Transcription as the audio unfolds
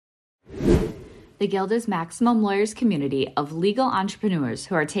The Guild is Maximum Lawyers' community of legal entrepreneurs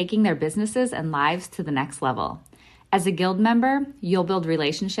who are taking their businesses and lives to the next level. As a Guild member, you'll build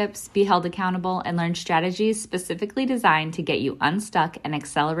relationships, be held accountable, and learn strategies specifically designed to get you unstuck and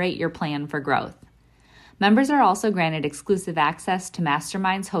accelerate your plan for growth. Members are also granted exclusive access to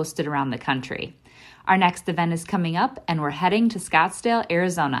masterminds hosted around the country. Our next event is coming up, and we're heading to Scottsdale,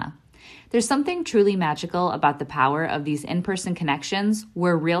 Arizona. There's something truly magical about the power of these in-person connections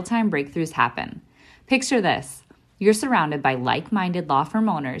where real-time breakthroughs happen. Picture this. You're surrounded by like-minded law firm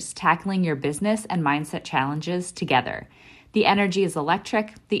owners tackling your business and mindset challenges together. The energy is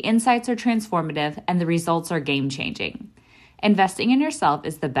electric, the insights are transformative, and the results are game-changing. Investing in yourself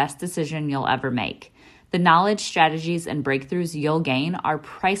is the best decision you'll ever make. The knowledge, strategies, and breakthroughs you'll gain are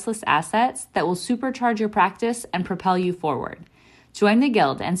priceless assets that will supercharge your practice and propel you forward. Join the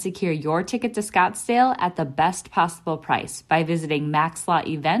Guild and secure your ticket to Scottsdale at the best possible price by visiting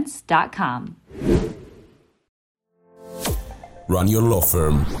maxlawevents.com. Run your law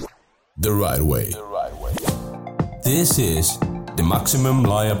firm the right way. This is the Maximum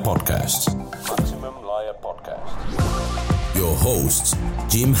Lawyer Podcast. Your hosts,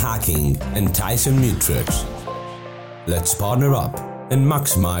 Jim Hacking and Tyson Mutrux. Let's partner up and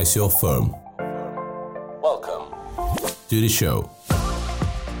maximize your firm. Welcome to the show.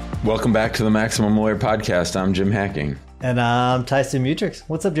 Welcome back to the Maximum Lawyer Podcast. I'm Jim Hacking. And I'm Tyson Mutrux.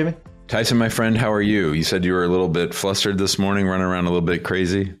 What's up, Jimmy? Tyson, my friend, how are you? You said you were a little bit flustered this morning, running around a little bit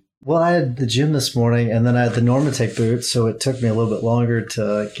crazy. Well, I had the gym this morning, and then I had the Normatec boot, so it took me a little bit longer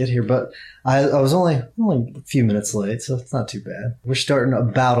to get here. But I was only a few minutes late, so it's not too bad. We're starting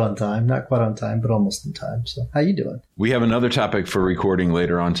about on time, not quite on time, but almost on time. So how you doing? We have another topic for recording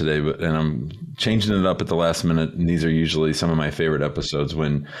later on today, and I'm changing it up at the last minute. And these are usually some of my favorite episodes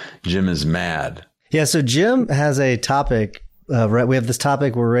when Jim is mad. Yeah, so Jim has a topic. We have this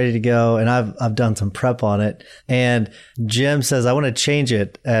topic. We're ready to go, and I've done some prep on it. And Jim says I want to change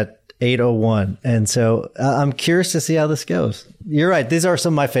it at 8:01, and so I'm curious to see how this goes. You're right; these are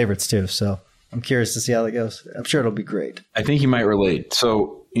some of my favorites too. So I'm curious to see how that goes. I'm sure it'll be great. I think you might relate.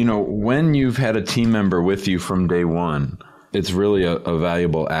 So when you've had a team member with you from day one, it's really a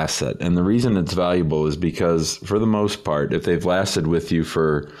valuable asset. And the reason it's valuable is because, for the most part, if they've lasted with you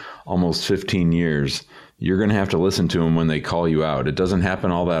for almost 15 years. You're going to have to listen to them when they call you out. It doesn't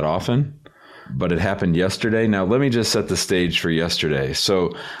happen all that often, but it happened yesterday. Now, let me just set the stage for yesterday.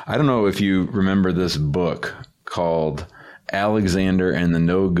 So I don't know if you remember this book called Alexander and the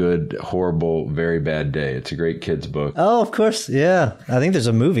No Good, Horrible, Very Bad Day. It's a great kid's book. Oh, of course. Yeah. I think there's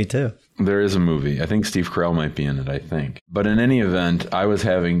a movie too. There is a movie. I think Steve Carell might be in it, I think. But in any event, I was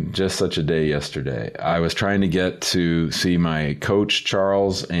having just such a day yesterday. I was trying to get to see my coach,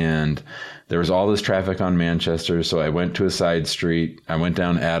 Charles, and there was all this traffic on Manchester, so I went to a side street. I went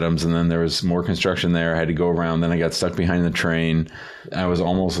down Adams, and then there was more construction there. I had to go around. Then I got stuck behind the train. I was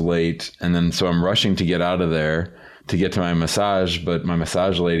almost late, and then so I'm rushing to get out of there to get to my massage, but my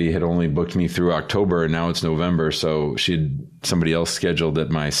massage lady had only booked me through October, and now it's November, so somebody else scheduled at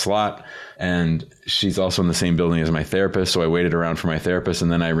my slot, and she's also in the same building as my therapist, so I waited around for my therapist,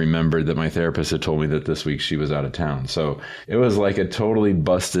 and then I remembered that my therapist had told me that this week she was out of town. So it was like a totally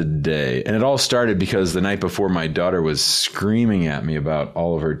busted day, and it all started because the night before my daughter was screaming at me about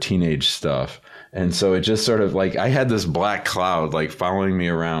all of her teenage stuff. And so it just sort of like I had this black cloud like following me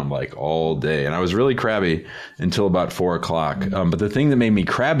around like all day. And I was really crabby until about 4 o'clock. But the thing that made me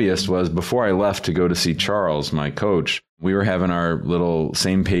crabbiest was before I left to go to see Charles, my coach, we were having our little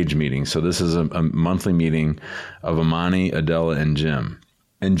same page meeting. So this is a monthly meeting of Amani, Adela, and Jim.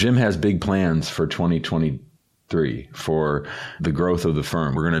 And Jim has big plans for 2023 for the growth of the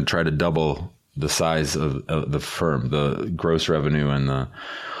firm. We're going to try to double the size of the firm, the gross revenue, and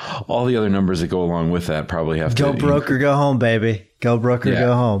all the other numbers that go along with that probably have to go broke or go home, baby. Go broke or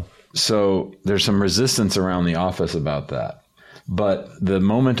go home. So there's some resistance around the office about that. But the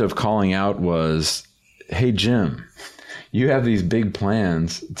moment of calling out was, hey, Jim, you have these big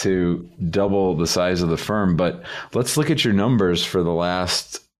plans to double the size of the firm, but let's look at your numbers for the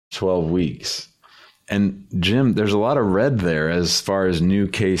last 12 weeks. And Jim, there's a lot of red there as far as new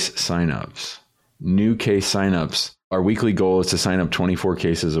case signups. New case signups. Our weekly goal is to sign up 24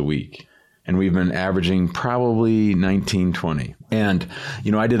 cases a week. And we've been averaging probably 19, 20. And,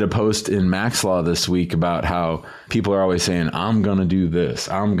 I did a post in Max Law this week about how people are always saying, I'm going to do this,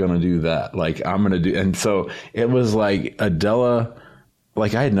 I'm going to do that. Like, I'm going to do. And so it was like Adela,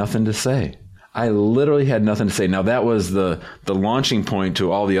 like I had nothing to say. I literally had nothing to say. Now, that was the launching point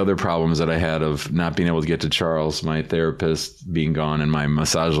to all the other problems that I had of not being able to get to Charles, my therapist being gone, and my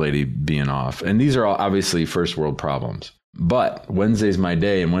massage lady being off. And these are all obviously first world problems. But Wednesday's my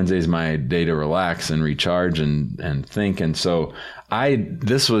day, and Wednesday's my day to relax and recharge and think. And so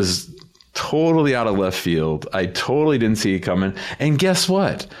this was totally out of left field. I totally didn't see it coming. And guess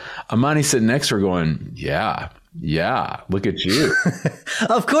what? Amani's sitting next to her going, yeah, look at you.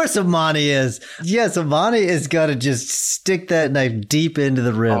 Of course Amani is. Yes, Amani is going to just stick that knife deep into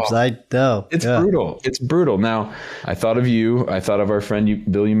the ribs. I know. It's brutal. It's brutal. Now, I thought of you. I thought of our friend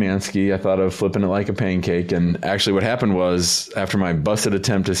Bill Umansky. I thought of flipping it like a pancake. And actually what happened was, after my busted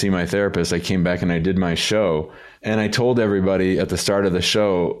attempt to see my therapist, I came back and I did my show. And I told everybody at the start of the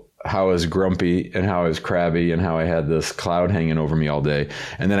show how I was grumpy and how I was crabby and how I had this cloud hanging over me all day.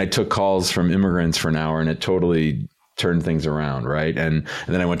 And then I took calls from immigrants for an hour, and it totally turned things around, right? And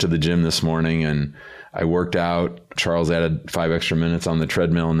then I went to the gym this morning and I worked out. Charles added 5 extra minutes on the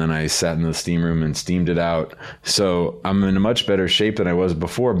treadmill, and then I sat in the steam room and steamed it out. So I'm in a much better shape than I was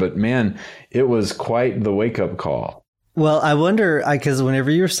before. But man, it was quite the wake-up call. Well, I wonder, because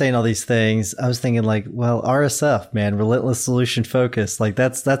whenever you were saying all these things, I was thinking like, well, RSF, man, relentless solution focus. Like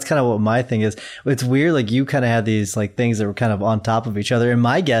that's kind of what my thing is. It's weird. Like you kind of had these like things that were kind of on top of each other. And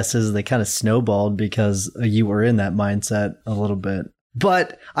my guess is they kind of snowballed because you were in that mindset a little bit.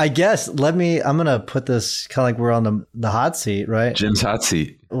 But I guess I'm going to put this kind of like we're on the hot seat, right? Jim's hot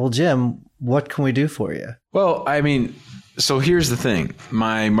seat. Well, Jim, what can we do for you? Well, I mean, so here's the thing.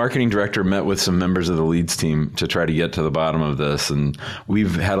 My marketing director met with some members of the Leads team to try to get to the bottom of this. And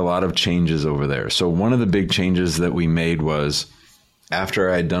we've had a lot of changes over there. So one of the big changes that we made was, after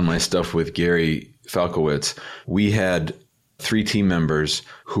I had done my stuff with Gary Falkowitz, we had 3 team members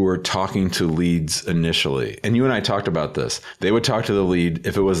who were talking to leads initially. And you and I talked about this. They would talk to the lead.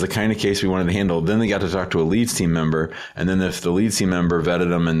 If it was the kind of case we wanted to handle, then they got to talk to a leads team member. And then if the leads team member vetted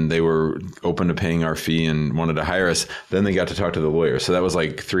them and they were open to paying our fee and wanted to hire us, then they got to talk to the lawyer. So that was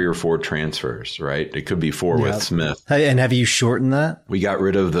like 3 or 4 transfers, right? It could be 4 with Smith. And have you shortened that? We got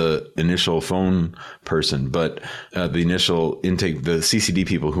rid of the initial phone person, but the initial intake, the CCD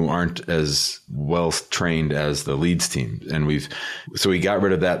people who aren't as well trained as the leads team. And so we got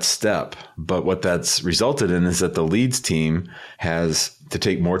rid of that step. But what that's resulted in is that the leads team has to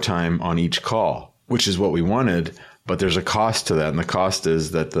take more time on each call, which is what we wanted. But there's a cost to that. And the cost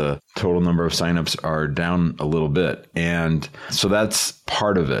is that the total number of signups are down a little bit. And so that's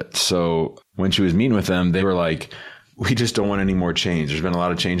part of it. So when she was meeting with them, they were like, we just don't want any more change. There's been a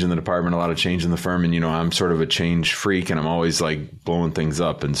lot of change in the department, a lot of change in the firm. And, I'm sort of a change freak and I'm always like blowing things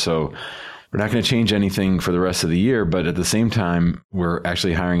up. And so we're not going to change anything for the rest of the year, but at the same time, we're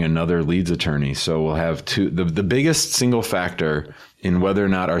actually hiring another leads attorney. So we'll have 2. The biggest single factor in whether or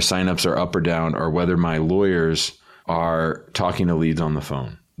not our signups are up or down, or whether my lawyers are talking to leads on the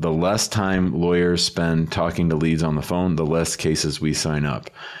phone. The less time lawyers spend talking to leads on the phone, the less cases we sign up.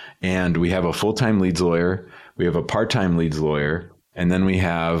 And we have a full-time leads lawyer, we have a part-time leads lawyer, and then we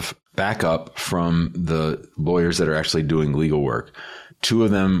have backup from the lawyers that are actually doing legal work. 2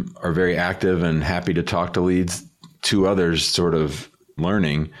 of them are very active and happy to talk to leads. 2 others sort of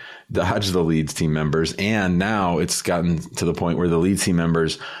learning, dodge the leads team members. And now it's gotten to the point where the leads team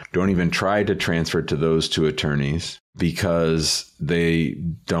members don't even try to transfer to those 2 attorneys because they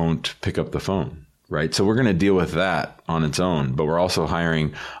don't pick up the phone, right? So we're going to deal with that on its own, but we're also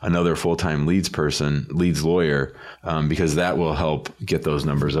hiring another full-time leads lawyer, because that will help get those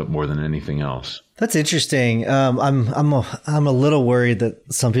numbers up more than anything else. That's interesting. I'm a little worried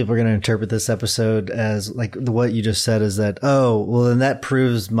that some people are going to interpret this episode as like what you just said is that, oh, well, then that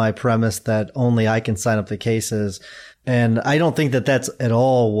proves my premise that only I can sign up the cases. And I don't think that that's at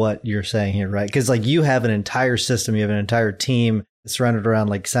all what you're saying here, right? Because like you have an entire system, you have an entire team surrounded around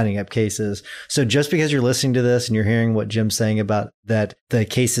like signing up cases. So just because you're listening to this and you're hearing what Jim's saying about that the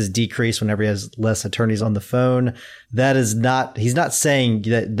cases decrease whenever he has less attorneys on the phone, that is not, he's not saying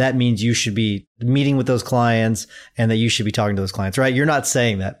that means you should be meeting with those clients and that you should be talking to those clients, right? You're not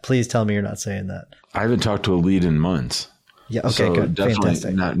saying that. Please tell me you're not saying that. I haven't talked to a lead in months. Yeah. Okay. So good. Definitely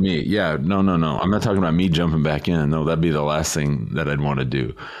Fantastic. Not me. Yeah. No. I'm not talking about me jumping back in. No, that'd be the last thing that I'd want to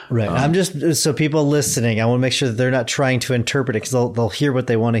do. Right. I'm just, so people listening, I want to make sure that they're not trying to interpret it because they'll hear what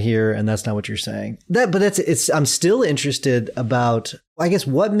they want to hear. And that's not what you're saying. I'm still interested about, I guess,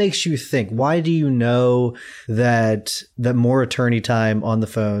 what makes you think, why do you know that more attorney time on the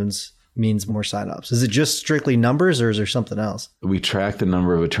phones means more signups? Is it just strictly numbers or is there something else? We track the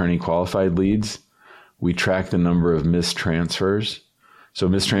number of attorney qualified leads. We track the number of mistransfers. So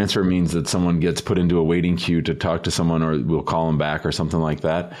mistransfer means that someone gets put into a waiting queue to talk to someone, or we'll call them back or something like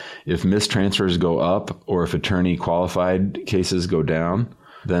that. If mistransfers go up or if attorney qualified cases go down,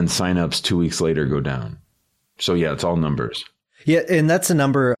 then signups 2 weeks later go down. So yeah, it's all numbers. Yeah. And that's a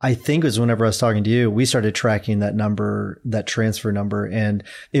number, I think, was whenever I was talking to you, we started tracking that number, that transfer number. And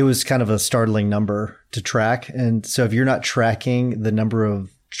it was kind of a startling number to track. And so if you're not tracking the number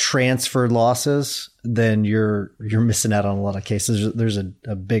of transfer losses, then you're missing out on a lot of cases. There's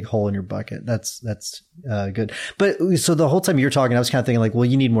a big hole in your bucket. That's good. But so the whole time you're talking, I was kind of thinking like, well,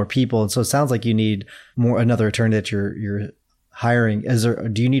 you need more people. And so it sounds like you need another attorney that you're hiring.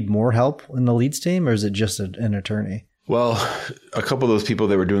 Do you need more help in the leads team, or is it just an attorney? Well, a couple of those people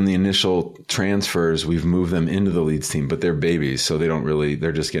that were doing the initial transfers, we've moved them into the leads team, but they're babies. So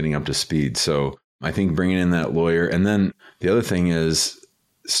they're just getting up to speed. So I think bringing in that lawyer. And then the other thing is,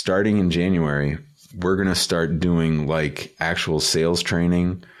 starting in January, we're going to start doing like actual sales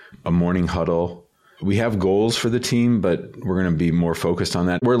training, a morning huddle. We have goals for the team, but we're going to be more focused on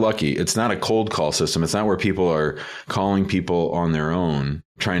that. We're lucky. It's not a cold call system. It's not where people are calling people on their own,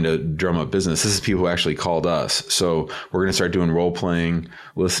 trying to drum up business. This is people who actually called us. So we're going to start doing role playing,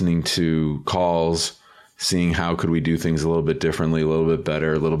 listening to calls, seeing how could we do things a little bit differently, a little bit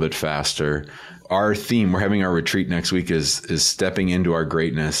better, a little bit faster. Our theme, we're having our retreat next week, is stepping into our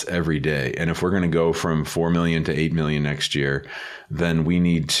greatness every day. And if we're going to go from 4 million to 8 million next year, then we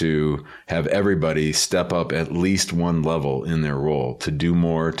need to have everybody step up at least one level in their role, to do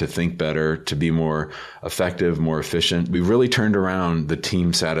more, to think better, to be more effective, more efficient. We've really turned around the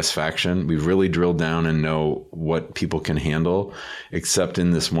team satisfaction. We've really drilled down and know what people can handle, except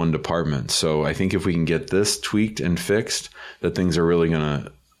in this one department. So I think if we can get this tweaked and fixed, that things are really going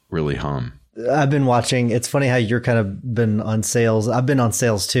to really hum. I've been watching. It's funny how you're kind of been on sales. I've been on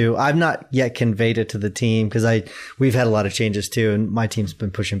sales too. I've not yet conveyed it to the team because we've had a lot of changes too. And my team's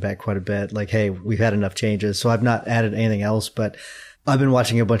been pushing back quite a bit. Like, hey, we've had enough changes. So I've not added anything else, but I've been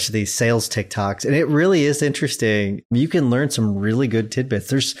watching a bunch of these sales TikToks, and it really is interesting. You can learn some really good tidbits.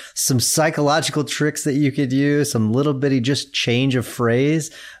 There's some psychological tricks that you could use, some little bitty just change of phrase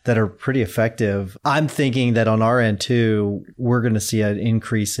that are pretty effective. I'm thinking that on our end too, we're going to see an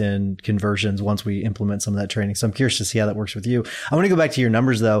increase in conversions once we implement some of that training. So I'm curious to see how that works with you. I want to go back to your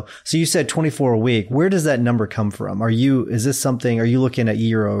numbers though. So you said 24 a week. Where does that number come from? Are you looking at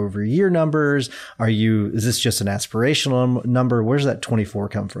year over year numbers? Is this just an aspirational number? Where's that 24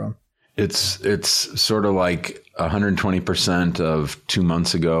 come from? It's sort of like 120% of 2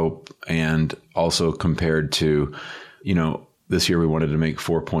 months ago, and also compared to, this year we wanted to make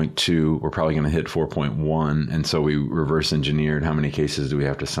 4.2. We're probably going to hit 4.1. And so we reverse engineered how many cases do we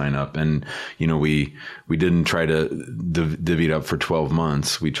have to sign up. And, we didn't try to divvy it up for 12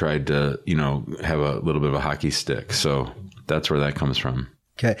 months. We tried to, have a little bit of a hockey stick. So that's where that comes from.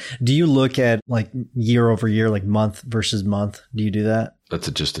 Okay. Do you look at like year over year, like month versus month? Do you do that? That's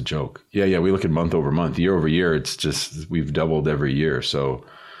just a joke. Yeah. We look at month over month. Year over year, it's just, we've doubled every year. So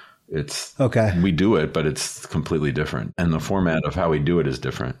it's okay. We do it, but it's completely different. And the format of how we do it is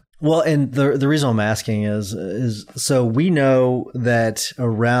different. Well, and the reason I'm asking is so we know that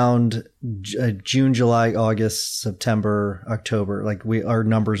around June, July, August, September, October, like our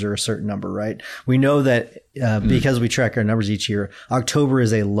numbers are a certain number, right? We know that because we track our numbers each year, October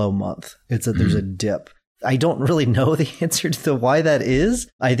is a low month. There's a dip. I don't really know the answer to why that is.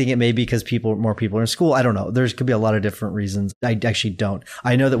 I think it may be because more people are in school. I don't know. There could be a lot of different reasons. I actually don't.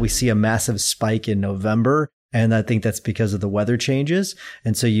 I know that we see a massive spike in November, and I think that's because of the weather changes.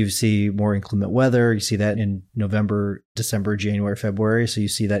 And so you see more inclement weather. You see that in November, December, January, February. So you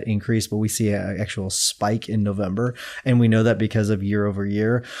see that increase, but we see an actual spike in November. And we know that because of year over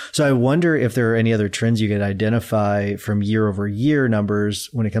year. So I wonder if there are any other trends you could identify from year over year numbers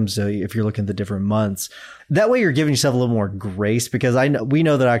when it comes to if you're looking at the different months. That way you're giving yourself a little more grace, because we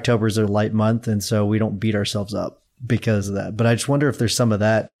know that October is a light month. And so we don't beat ourselves up because of that. But I just wonder if there's some of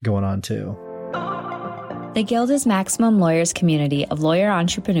that going on too. The Guild is Maximum Lawyers' community of lawyer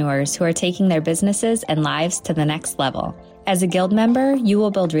entrepreneurs who are taking their businesses and lives to the next level. As a Guild member, you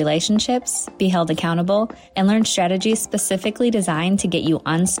will build relationships, be held accountable, and learn strategies specifically designed to get you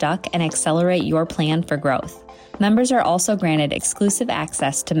unstuck and accelerate your plan for growth. Members are also granted exclusive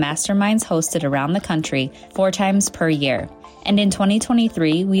access to masterminds hosted around the country 4 times per year. And in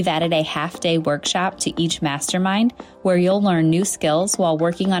 2023, we've added a half-day workshop to each mastermind where you'll learn new skills while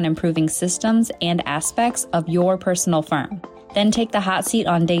working on improving systems and aspects of your personal firm. Then take the hot seat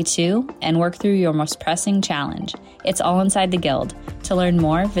on day 2 and work through your most pressing challenge. It's all inside the Guild. To learn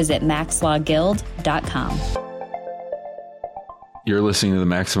more, visit maxlawguild.com. You're listening to the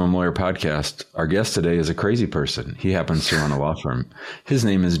Maximum Lawyer Podcast. Our guest today is a crazy person. He happens to run a law firm. His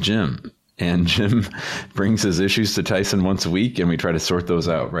name is Jim. And Jim brings his issues to Tyson once a week, and we try to sort those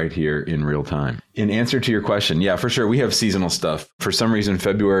out right here in real time. In answer to your question, yeah, for sure, we have seasonal stuff. For some reason,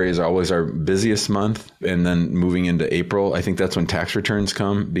 February is always our busiest month. And then moving into April, I think that's when tax returns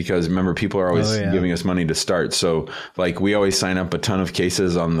come, because remember, people are always giving us money to start. So like we always sign up a ton of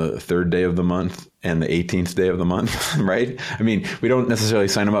cases on the 3rd day of the month and the 18th day of the month, right? I mean, we don't necessarily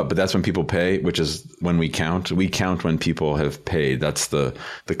sign them up, but that's when people pay, which is when we count. We count when people have paid. That's the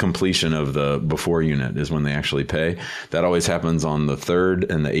completion of the before unit is when they actually pay. That always happens on the 3rd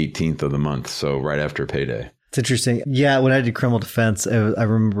and the 18th of the month. So right after payday. It's interesting. Yeah, when I did criminal defense, I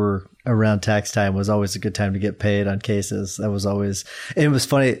remember around tax time was always a good time to get paid on cases. That was always, and it was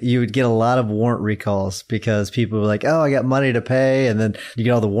funny. You would get a lot of warrant recalls because people were like, oh, I got money to pay. And then you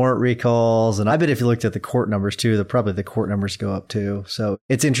get all the warrant recalls. And I bet if you looked at the court numbers too, probably the court numbers go up too. So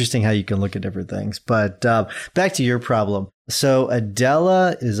it's interesting how you can look at different things. But back to your problem. So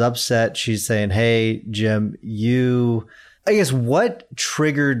Adela is upset. She's saying, hey, Jim, I guess what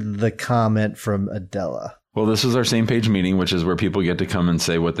triggered the comment from Adela? Well, this is our same page meeting, which is where people get to come and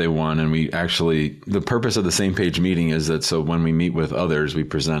say what they want. And the purpose of the same page meeting is that so when we meet with others, we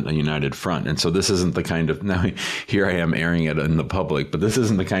present a united front. And so this isn't the kind of, now here I am airing it in the public, but this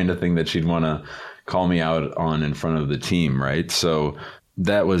isn't the kind of thing that she'd want to call me out on in front of the team, right? So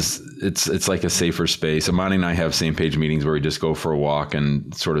it's like a safer space. Amani and I have same page meetings where we just go for a walk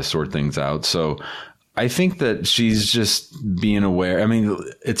and sort of sort things out. So I think that she's just being aware. I mean,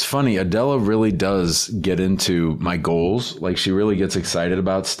 it's funny. Adela really does get into my goals. Like she really gets excited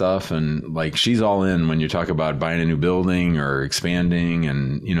about stuff. And like, she's all in when you talk about buying a new building or expanding.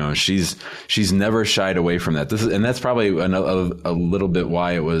 And, you know, she's never shied away from that. And that's probably a little bit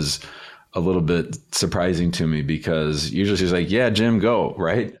why it was a little bit surprising to me, because usually she's like, yeah, Jim, go,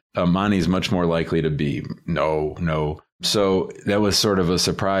 right? Amani's much more likely to be no. So that was sort of a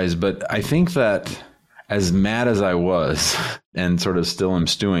surprise. But I think that as mad as I was and sort of still am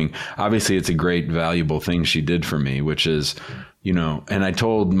stewing, obviously it's a great, valuable thing she did for me, which is, you know, and I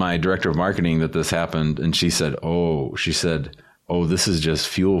told my director of marketing that this happened, and she said, oh, this is just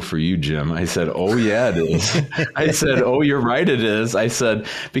fuel for you, Jim. I said, oh, yeah, it is. I said, oh, you're right, it is. I said,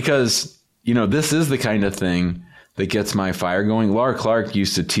 because, you know, this is the kind of thing that gets my fire going. Laura Clark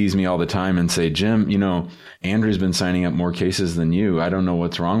used to tease me all the time and say, Jim, you know, Andrew's been signing up more cases than you. I don't know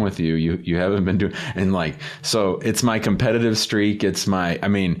what's wrong with you. You haven't been doing, and like, so it's my competitive streak. I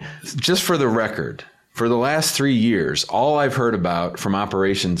mean, just for the record, for the last 3 years, all I've heard about from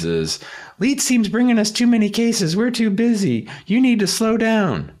operations is lead team's bringing us too many cases. We're too busy. You need to slow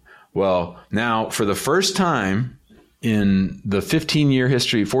down. Well, now for the first time in the 14-year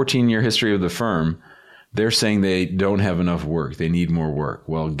history of the firm, they're saying they don't have enough work. They need more work.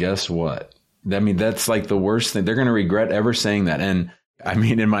 Well, guess what? I mean, that's like the worst thing. They're going to regret ever saying that. And I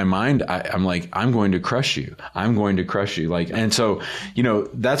mean, in my mind, I'm like, I'm going to crush you. I'm going to crush you. Like, and so, you know,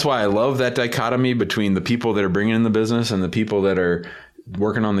 that's why I love that dichotomy between the people that are bringing in the business and the people that are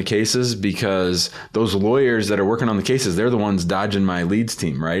working on the cases, because those lawyers that are working on the cases, they're the ones dodging my leads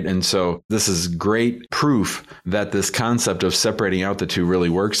team, right? And so this is great proof that this concept of separating out the two really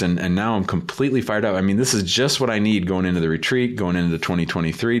works. And now I'm completely fired up. I mean, this is just what I need going into the retreat, going into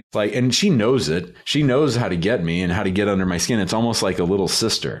 2023. Like, and she knows it. She knows how to get me and how to get under my skin. It's almost like a little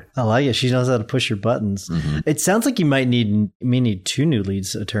sister. I like it. She knows how to push your buttons. Mm-hmm. It sounds like you might need 2 new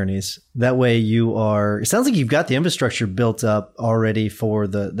leads attorneys. That way it sounds like you've got the infrastructure built up already for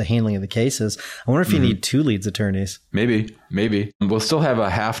the handling of the cases. I wonder if you need 2 leads attorneys. Maybe. We'll still have a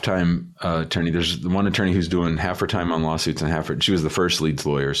half-time attorney. There's one attorney who's doing half her time on lawsuits and she was the first leads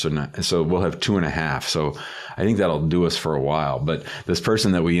lawyer. So we'll have 2.5. So I think that'll do us for a while. But this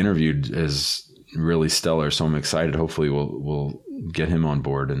person that we interviewed is really stellar. So I'm excited. Hopefully we'll get him on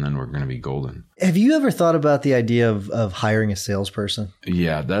board, and then we're going to be golden. Have you ever thought about the idea of hiring a salesperson?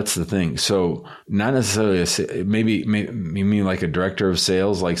 Yeah, that's the thing. So not necessarily maybe you mean like a director of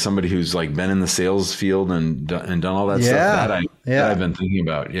sales, like somebody who's like been in the sales field and done all that stuff that I've been thinking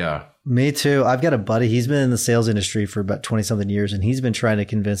about. Yeah. Me too. I've got a buddy. He's been in the sales industry for about 20 something years, and he's been trying to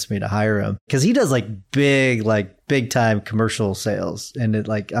convince me to hire him because he does like big time commercial sales. And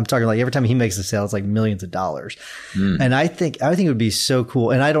I'm talking like every time he makes a sale, it's like millions of dollars. And I think it would be so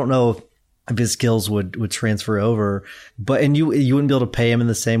cool. And I don't know if his skills would transfer over, and you wouldn't be able to pay him in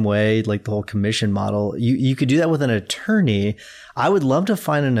the same way, like the whole commission model. You could do that with an attorney. I would love to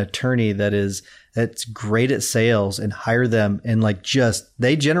find an attorney that is that's great at sales and hire them and like just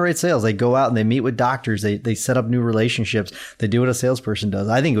they generate sales. They go out and they meet with doctors. They set up new relationships. They do what a salesperson does.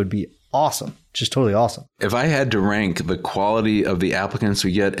 I think it would be awesome. Just totally awesome. If I had to rank the quality of the applicants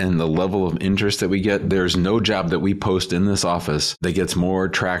we get and the level of interest that we get, there's no job that we post in this office that gets more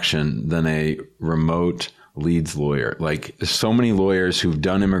traction than a remote leads lawyer. Like so many lawyers who've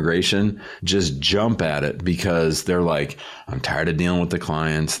done immigration just jump at it because they're like, I'm tired of dealing with the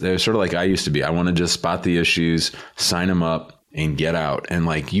clients. They're sort of like I used to be. I want to just spot the issues, sign them up and get out. And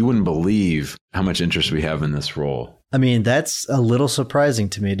like, you wouldn't believe how much interest we have in this role. I mean, that's a little surprising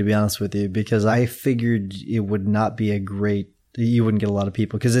to me, to be honest with you, because I figured it would not be you wouldn't get a lot of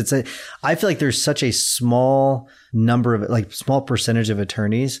people because I feel like there's such a small number of like small percentage of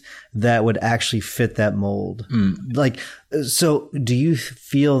attorneys that would actually fit that mold. Like, so do you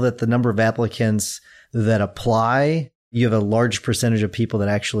feel that the number of applicants that apply, you have a large percentage of people that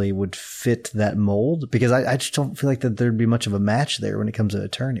actually would fit that mold? Because I just don't feel like that there'd be much of a match there when it comes to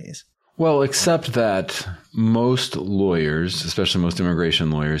attorneys. Well, except that most lawyers, especially most immigration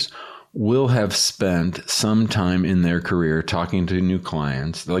lawyers, will have spent some time in their career talking to new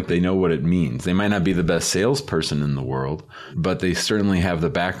clients. Like they know what it means. They might not be the best salesperson in the world, but they certainly have the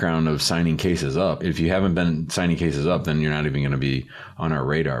background of signing cases up. If you haven't been signing cases up, then you're not even going to be on our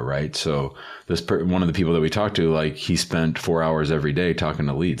radar, right? So one of the people that we talked to, like he spent 4 hours every day talking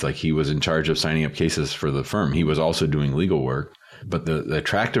to leads. Like he was in charge of signing up cases for the firm. He was also doing legal work. But the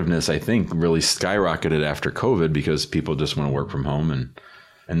attractiveness, I think, really skyrocketed after COVID because people just want to work from home.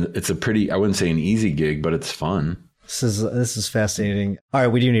 And it's a pretty, I wouldn't say an easy gig, but it's fun. This is fascinating. All right,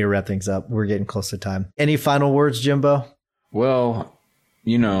 we do need to wrap things up. We're getting close to time. Any final words, Jimbo? Well,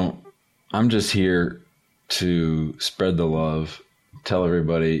 I'm just here to spread the love, tell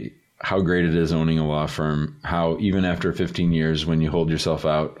everybody how great it is owning a law firm, how even after 15 years, when you hold yourself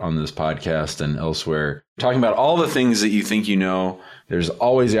out on this podcast and elsewhere, talking about all the things that you think you know, there's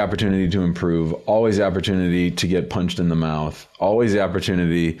always the opportunity to improve, always the opportunity to get punched in the mouth, always the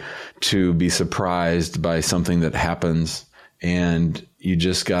opportunity to be surprised by something that happens. And you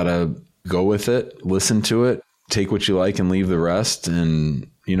just got to go with it, listen to it, take what you like and leave the rest and,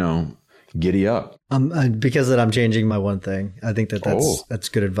 giddy up. Because of that, I'm changing my one thing. I think that's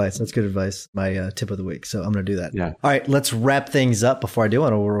good advice. That's good advice. My tip of the week. So I'm going to do that. Yeah. All right. Let's wrap things up. Before I do, I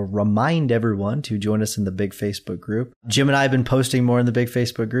want to remind everyone to join us in the big Facebook group. Jim and I have been posting more in the big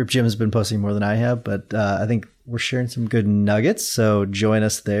Facebook group. Jim has been posting more than I have, but I think we're sharing some good nuggets. So join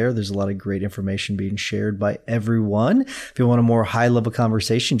us there. There's a lot of great information being shared by everyone. If you want a more high level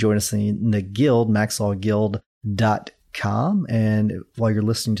conversation, join us in the guild, maxlawguild.com. And while you're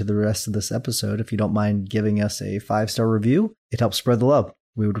listening to the rest of this episode, if you don't mind giving us a 5-star review, it helps spread the love.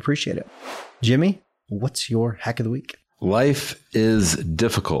 We would appreciate it. Jimmy, what's your hack of the week? Life is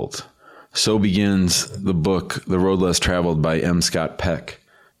difficult. So begins the book, The Road Less Traveled by M. Scott Peck.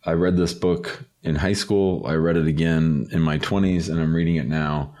 I read this book in high school. I read it again in my 20s, and I'm reading it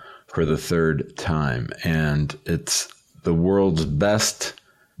now for the third time. And it's the world's best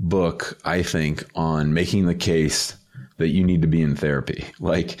book, I think, on making the case that you need to be in therapy.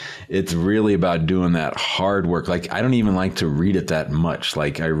 Like, it's really about doing that hard work. Like, I don't even like to read it that much.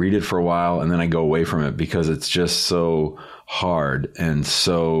 Like, I read it for a while and then I go away from it because it's just so hard and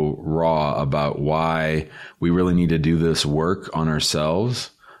so raw about why we really need to do this work on ourselves.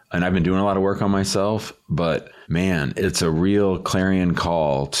 And I've been doing a lot of work on myself, but man, it's a real clarion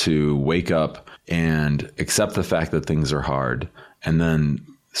call to wake up and accept the fact that things are hard and then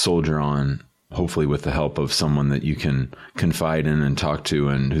soldier on, hopefully with the help of someone that you can confide in and talk to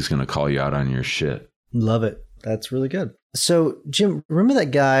and who's going to call you out on your shit. Love it. That's really good. So, Jim, remember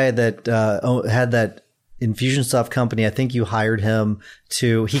that guy that had that Infusionsoft company? I think you hired him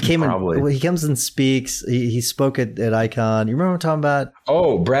to, he comes and speaks. He spoke at Icon. You remember what I'm talking about?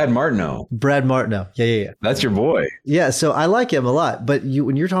 Oh, Brad Martineau. Brad Martineau. Yeah. That's your boy. Yeah. So I like him a lot. But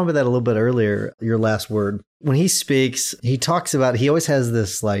when you're talking about that a little bit earlier, your last word, when he speaks, he talks about, he always has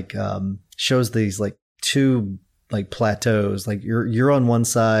this shows these two plateaus, like you're on one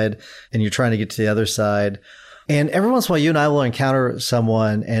side and you're trying to get to the other side. And every once in a while, you and I will encounter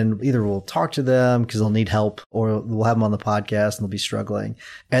someone and either we'll talk to them because they'll need help or we'll have them on the podcast and they'll be struggling.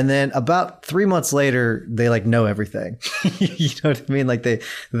 And then about 3 months later, they know everything. You know what I mean?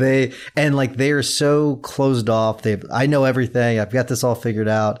 They are so closed off. I know everything. I've got this all figured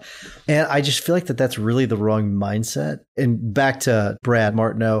out. And I just feel like that's really the wrong mindset. And back to Brad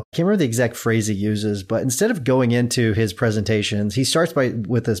Martineau, I can't remember the exact phrase he uses, but instead of going into his presentations, he starts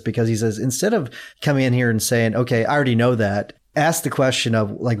with this because he says, instead of coming in here and saying, okay, I already know that, ask the question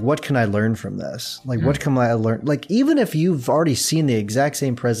of like, what can I learn from this? Like, what can I learn? Like, even if you've already seen the exact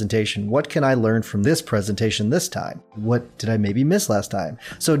same presentation, what can I learn from this presentation this time? What did I maybe miss last time?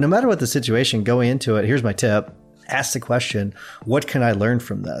 So no matter what the situation going into it, here's my tip. Ask the question, what can I learn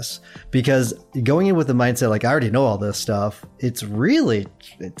from this? Because going in with the mindset, like, I already know all this stuff, it's really,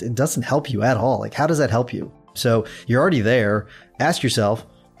 it doesn't help you at all. Like, how does that help you? So you're already there. Ask yourself,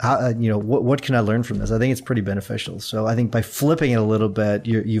 what can I learn from this? I think it's pretty beneficial. So I think by flipping it a little bit,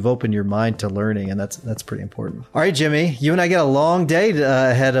 you've opened your mind to learning, and that's pretty important. All right, Jimmy, you and I got a long day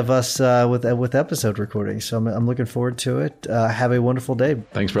ahead of us with episode recording. So I'm looking forward to it. Have a wonderful day.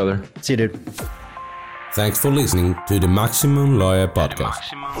 Thanks, brother. See you, dude. Thanks for listening to the Maximum Lawyer Podcast.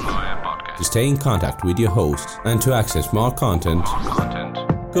 To stay in contact with your hosts and to access more content,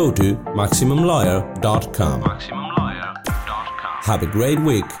 go to MaximumLawyer.com. Have a great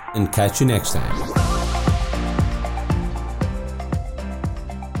week and catch you next time.